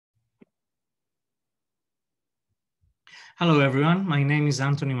Hello everyone, my name is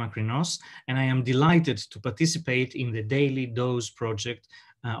Antony Makrinos and I am delighted to participate in the Daily Dose project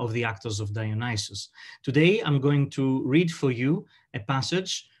of the Actors of Dionysus. Today I'm going to read for you a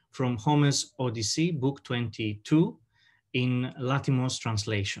passage from Homer's Odyssey, book 22, in Lattimore's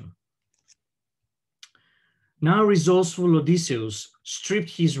translation. Now resourceful Odysseus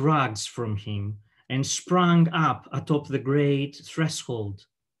stripped his rags from him and sprang up atop the great threshold,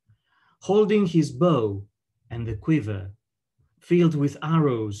 holding his bow and the quiver filled with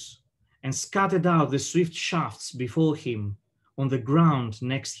arrows, and scattered out the swift shafts before him on the ground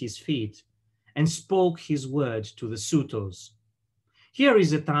next his feet, and spoke his word to the suitors. Here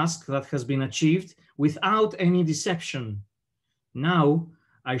is a task that has been achieved without any deception. Now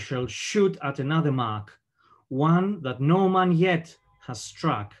I shall shoot at another mark, one that no man yet has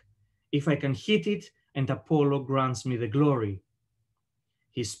struck, if I can hit it and Apollo grants me the glory.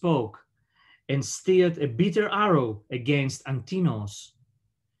 He spoke, and steered a bitter arrow against Antinos.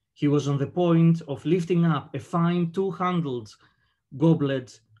 He was on the point of lifting up a fine two-handled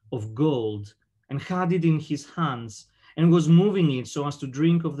goblet of gold and had it in his hands and was moving it so as to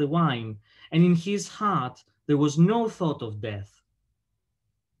drink of the wine, and in his heart there was no thought of death.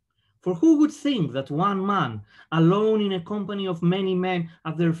 For who would think that one man, alone in a company of many men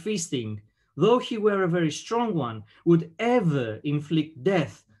at their feasting, though he were a very strong one, would ever inflict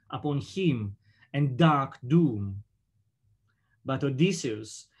death upon him and dark doom? But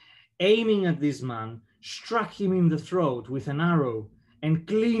Odysseus, aiming at this man, struck him in the throat with an arrow, and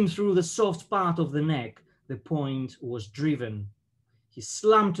clean through the soft part of the neck the point was driven. He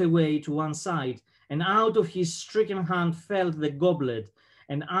slumped away to one side, and out of his stricken hand fell the goblet,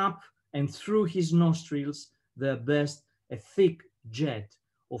 and up and through his nostrils there burst a thick jet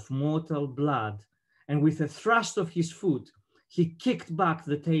of mortal blood, and with a thrust of his foot he kicked back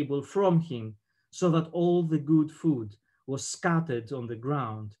the table from him, so that all the good food was scattered on the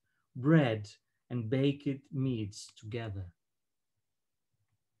ground, bread and baked meats together.